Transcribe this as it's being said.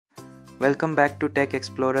Welcome back to Tech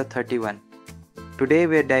Explorer 31. Today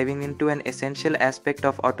we're diving into an essential aspect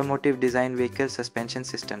of automotive design: vehicle suspension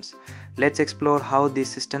systems. Let's explore how these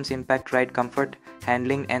systems impact ride comfort,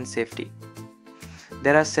 handling, and safety.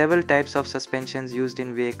 There are several types of suspensions used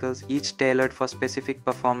in vehicles, each tailored for specific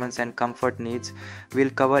performance and comfort needs.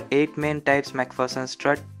 We'll cover 8 main types: MacPherson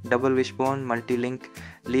strut, double wishbone, multi-link,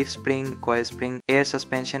 leaf spring, coil spring, air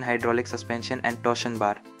suspension, hydraulic suspension, and torsion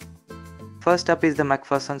bar. First up is the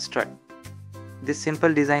MacPherson strut. This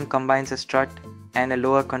simple design combines a strut and a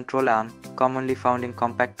lower control arm, commonly found in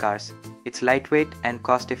compact cars. It's lightweight and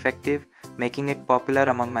cost-effective, making it popular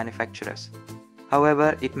among manufacturers.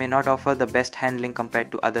 However, it may not offer the best handling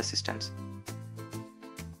compared to other systems.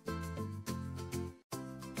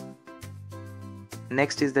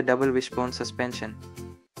 Next is the double wishbone suspension.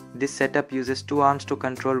 This setup uses two arms to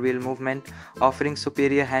control wheel movement, offering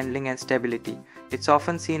superior handling and stability. It's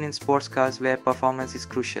often seen in sports cars where performance is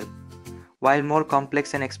crucial. While more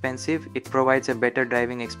complex and expensive, it provides a better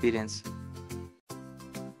driving experience.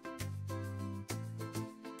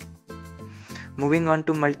 Moving on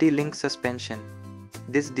to multi-link suspension.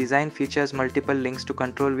 This design features multiple links to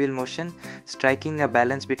control wheel motion, striking a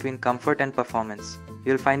balance between comfort and performance.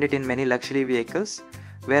 You'll find it in many luxury vehicles,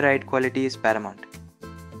 where ride quality is paramount.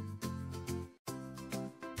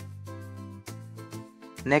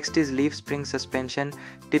 Next is leaf spring suspension,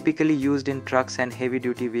 typically used in trucks and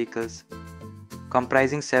heavy-duty vehicles.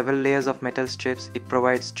 Comprising several layers of metal strips, it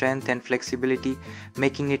provides strength and flexibility,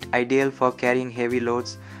 making it ideal for carrying heavy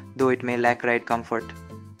loads, though it may lack ride comfort.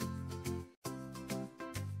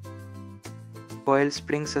 Coil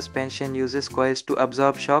spring suspension uses coils to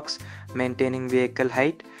absorb shocks, maintaining vehicle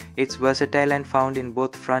height. It's versatile and found in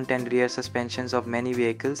both front and rear suspensions of many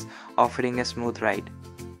vehicles, offering a smooth ride.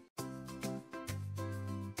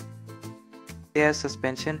 Air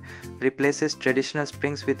suspension replaces traditional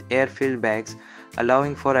springs with air-filled bags,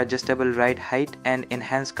 allowing for adjustable ride height and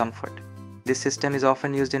enhanced comfort. This system is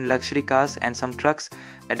often used in luxury cars and some trucks,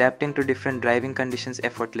 adapting to different driving conditions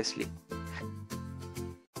effortlessly.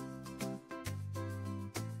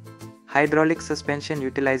 Hydraulic suspension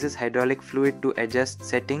utilizes hydraulic fluid to adjust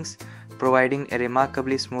settings, providing a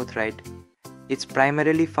remarkably smooth ride. It's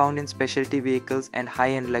primarily found in specialty vehicles and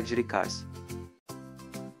high-end luxury cars.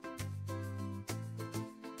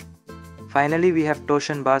 Finally, we have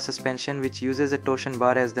torsion bar suspension, which uses a torsion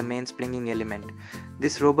bar as the main springing element.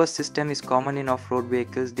 This robust system is common in off-road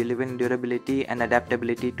vehicles, delivering durability and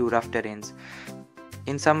adaptability to rough terrains.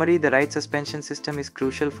 In summary, the right suspension system is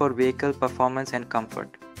crucial for vehicle performance and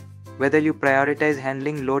comfort. Whether you prioritize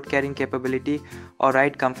handling, load carrying capability, or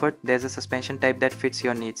ride comfort, there's a suspension type that fits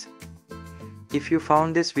your needs. If you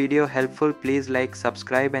found this video helpful, please like,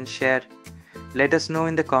 subscribe, and share. Let us know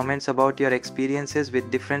in the comments about your experiences with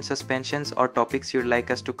different suspensions or topics you'd like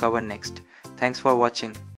us to cover next. Thanks for watching.